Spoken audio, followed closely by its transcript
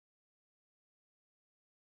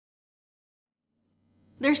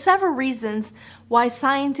There are several reasons why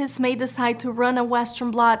scientists may decide to run a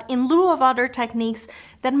Western blot in lieu of other techniques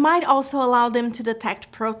that might also allow them to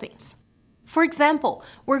detect proteins. For example,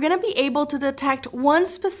 we're going to be able to detect one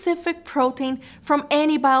specific protein from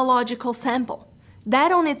any biological sample.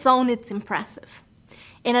 That on its own, it's impressive.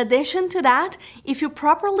 In addition to that, if you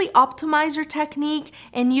properly optimize your technique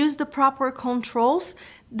and use the proper controls,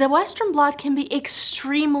 the Western blot can be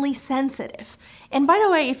extremely sensitive. And by the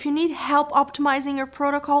way, if you need help optimizing your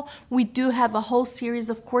protocol, we do have a whole series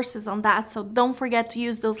of courses on that, so don't forget to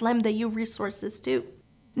use those Lambda U resources too.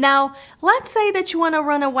 Now, let's say that you want to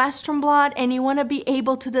run a Western blot and you want to be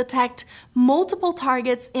able to detect multiple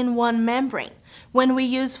targets in one membrane. When we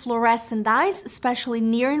use fluorescent dyes, especially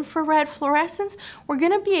near-infrared fluorescence, we're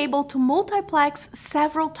going to be able to multiplex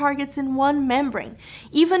several targets in one membrane,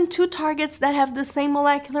 even two targets that have the same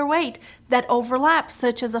molecular weight that overlap,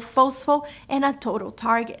 such as a phospho and a total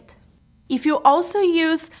target. If you also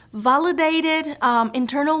use validated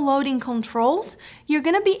internal loading controls, you're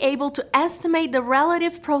going to be able to estimate the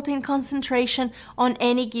relative protein concentration on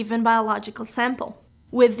any given biological sample.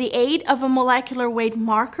 With the aid of a molecular weight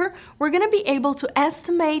marker, we're going to be able to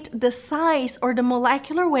estimate the size or the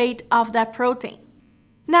molecular weight of that protein.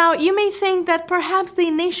 Now, you may think that perhaps the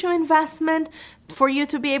initial investment for you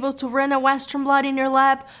to be able to run a Western blot in your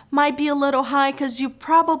lab might be a little high because you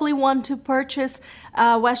probably want to purchase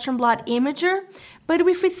a Western blot imager. But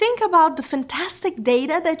if we think about the fantastic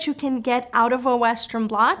data that you can get out of a Western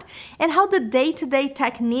blot and how the day-to-day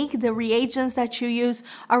technique, the reagents that you use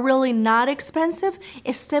are really not expensive,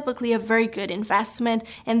 it's typically a very good investment.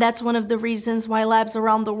 And that's one of the reasons why labs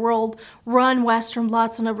around the world run Western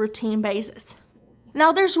blots on a routine basis.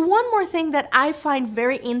 Now, there's one more thing that I find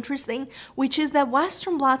very interesting, which is that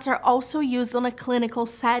Western blots are also used on a clinical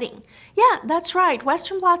setting. Yeah, that's right.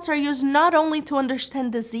 Western blots are used not only to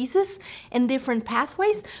understand diseases and different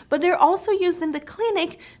pathways, but they're also used in the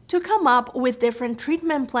clinic to come up with different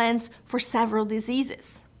treatment plans for several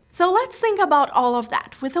diseases. So let's think about all of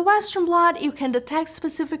that. With a Western blot, you can detect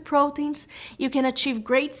specific proteins, you can achieve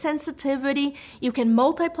great sensitivity, you can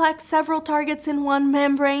multiplex several targets in one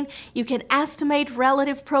membrane, you can estimate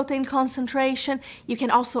relative protein concentration, you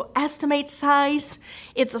can also estimate size.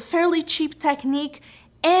 It's a fairly cheap technique,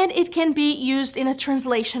 and it can be used in a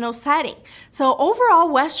translational setting. So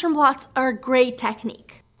overall, Western blots are a great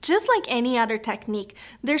technique. Just like any other technique,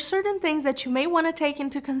 there's certain things that you may want to take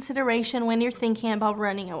into consideration when you're thinking about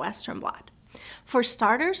running a Western blot. For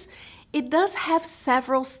starters, it does have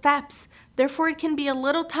several steps, therefore it can be a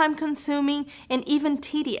little time-consuming and even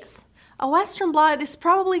tedious. A Western blot is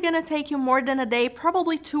probably going to take you more than a day,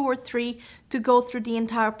 probably 2 or 3, to go through the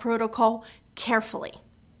entire protocol carefully.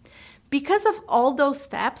 Because of all those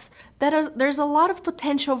steps, there's a lot of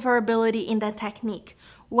potential variability in that technique.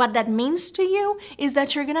 What that means to you is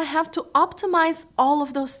that you're going to have to optimize all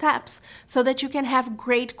of those steps so that you can have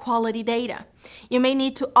great quality data. You may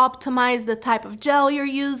need to optimize the type of gel you're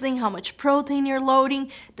using, how much protein you're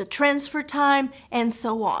loading, the transfer time, and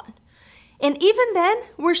so on. And even then,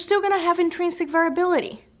 we're still going to have intrinsic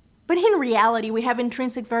variability. But in reality, we have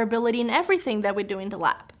intrinsic variability in everything that we do in the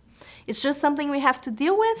lab. It's just something we have to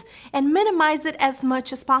deal with and minimize it as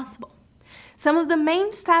much as possible. Some of the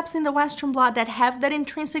main steps in the Western blot that have that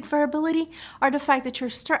intrinsic variability are the fact that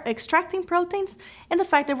you're extracting proteins and the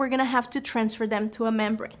fact that we're going to have to transfer them to a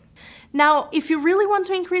membrane. Now, if you really want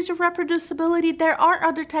to increase your reproducibility, there are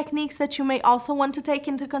other techniques that you may also want to take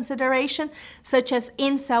into consideration, such as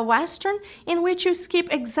in-cell Western, in which you skip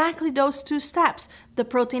exactly those 2 steps, the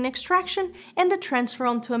protein extraction and the transfer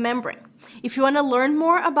onto a membrane. If you want to learn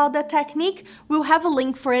more about that technique, we'll have a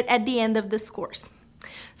link for it at the end of this course.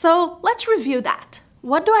 So let's review that.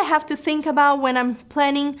 What do I have to think about when I'm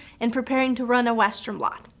planning and preparing to run a Western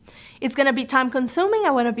blot? It's going to be time consuming.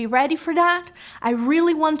 I want to be ready for that. I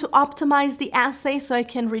really want to optimize the assay so I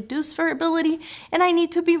can reduce variability, and I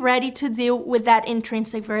need to be ready to deal with that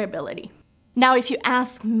intrinsic variability. Now, if you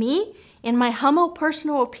ask me, in my humble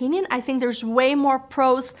personal opinion, I think there's way more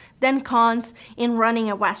pros than cons in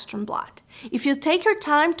running a Western blot. If you take your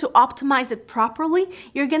time to optimize it properly,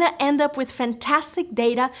 you're going to end up with fantastic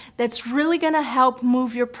data that's really going to help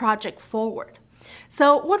move your project forward.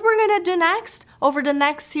 So what we're going to do next, over the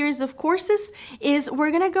next series of courses, is we're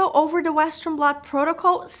going to go over the Western blot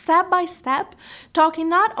protocol step by step, talking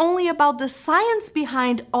not only about the science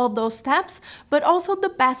behind all those steps, but also the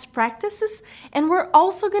best practices. And we're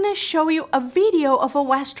also going to show you a video of a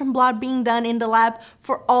Western blot being done in the lab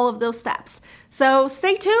for all of those steps. So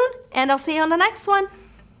stay tuned, and I'll see you on the next one.